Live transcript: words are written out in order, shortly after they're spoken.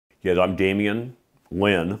Yes, I'm Damian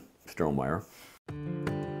Strohmeyer.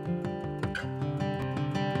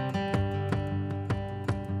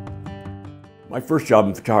 My first job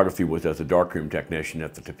in photography was as a darkroom technician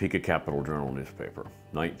at the Topeka Capital Journal newspaper,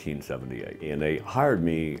 1978. And they hired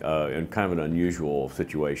me in kind of an unusual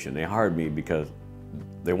situation. They hired me because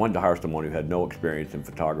they wanted to hire someone who had no experience in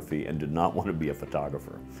photography and did not want to be a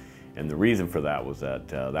photographer. And the reason for that was that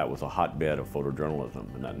that was a hotbed of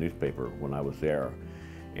photojournalism in that newspaper when I was there.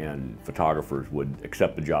 And photographers would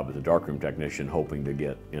accept the job as a darkroom technician hoping to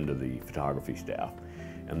get into the photography staff.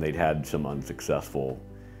 And they'd had some unsuccessful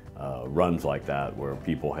runs like that where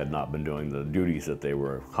people had not been doing the duties that they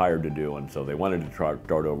were hired to do, and so they wanted to start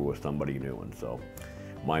over with somebody new. And so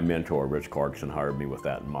my mentor, Rich Clarkson, hired me with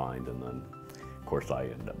that in mind, and then of course I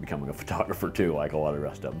ended up becoming a photographer too, like a lot of the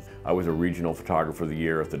rest of them. I was a regional photographer of the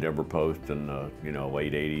year at the Denver Post in the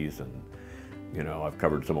late 80s, and I've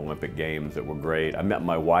covered some Olympic Games that were great. I met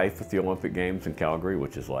my wife at the Olympic Games in Calgary,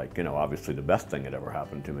 which is like, obviously the best thing that ever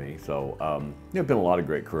happened to me. So, there have been a lot of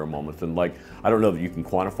great career moments, and like, I don't know that you can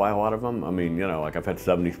quantify a lot of them. I mean, like I've had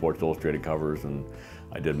 70 Sports Illustrated covers, and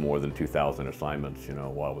I did more than 2,000 assignments,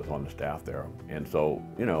 while I was on the staff there. And so,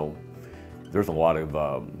 there's a lot of,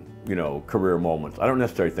 career moments. I don't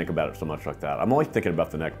necessarily think about it so much like that. I'm always thinking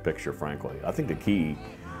about the next picture, frankly. I think the key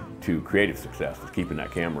to creative success is keeping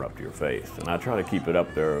that camera up to your face. And I try to keep it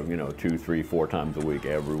up there, 2, 3, 4 times a week,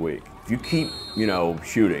 every week. If you keep,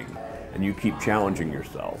 shooting and you keep challenging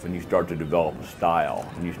yourself and you start to develop a style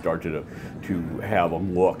and you start to have a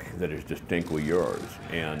look that is distinctly yours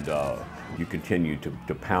and you continue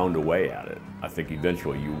to pound away at it, I think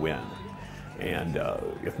eventually you win. And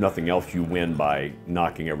if nothing else, you win by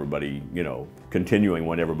knocking everybody, continuing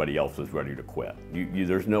when everybody else is ready to quit.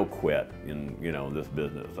 There's no quit in, this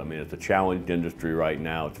business. I mean, it's a challenged industry right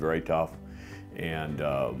now. It's very tough. And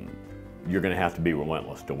you're going to have to be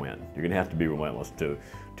relentless to win. You're going to have to be relentless to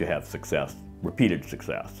have success, repeated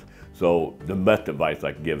success. So the best advice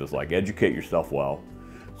I can give is like educate yourself well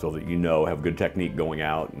so that have good technique going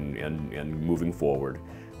out and moving forward.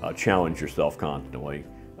 Challenge yourself constantly.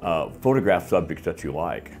 Photograph subjects that you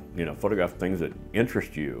like, photograph things that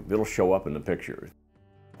interest you. It'll show up in the pictures.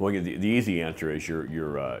 Well, the easy answer is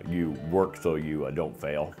you work so you don't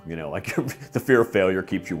fail. Like the fear of failure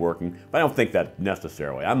keeps you working. But I don't think that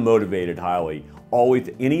necessarily. I'm motivated highly, always,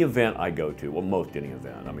 any event I go to, well, most any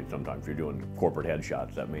event. I mean, sometimes you're doing corporate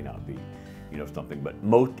headshots, that may not be, something, but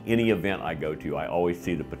most any event I go to, I always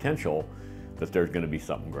see the potential that there's going to be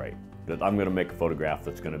something great. That I'm going to make a photograph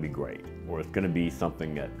that's going to be great, or it's going to be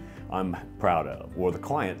something that I'm proud of, or the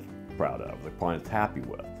client's proud of, the client's happy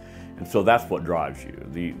with. And so that's what drives you.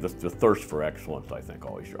 The thirst for excellence, I think,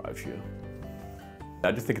 always drives you.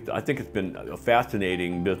 I think it's been a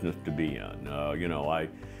fascinating business to be in. I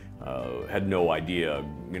had no idea,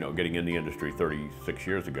 getting in the industry 36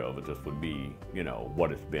 years ago that this would be,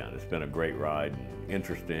 what it's been. It's been a great ride, and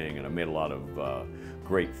interesting, and I made a lot of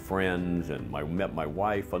great friends, and I met my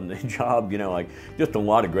wife on the job, like just a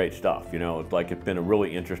lot of great stuff. It's like it's been a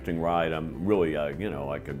really interesting ride. I'm really,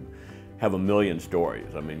 I could have a million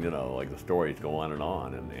stories. I mean, like the stories go on,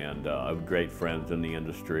 and I have great friends in the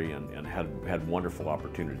industry and had wonderful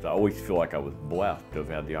opportunities. I always feel like I was blessed to have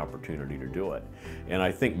had the opportunity to do it. And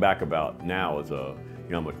I think back about now as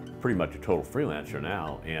I'm pretty much a total freelancer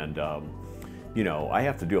now, and I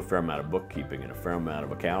have to do a fair amount of bookkeeping and a fair amount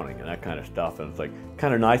of accounting and that kind of stuff. And it's like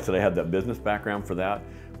kind of nice that I have that business background for that,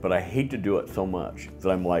 but I hate to do it so much that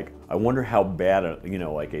I'm like, I wonder how bad,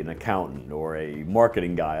 like an accountant or a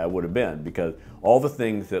marketing guy I would have been, because all the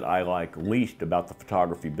things that I like least about the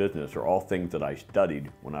photography business are all things that I studied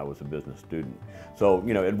when I was a business student. So,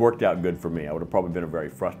 it worked out good for me. I would have probably been a very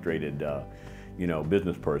frustrated,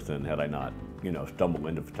 business person had I not, stumbled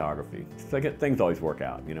into photography. So things always work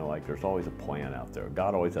out, like there's always a plan out there.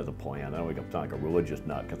 God always has a plan. I don't sound like a religious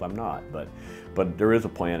nut, because I'm not, but there is a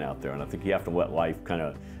plan out there, and I think you have to let life kind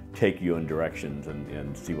of take you in directions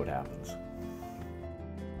and see what happens.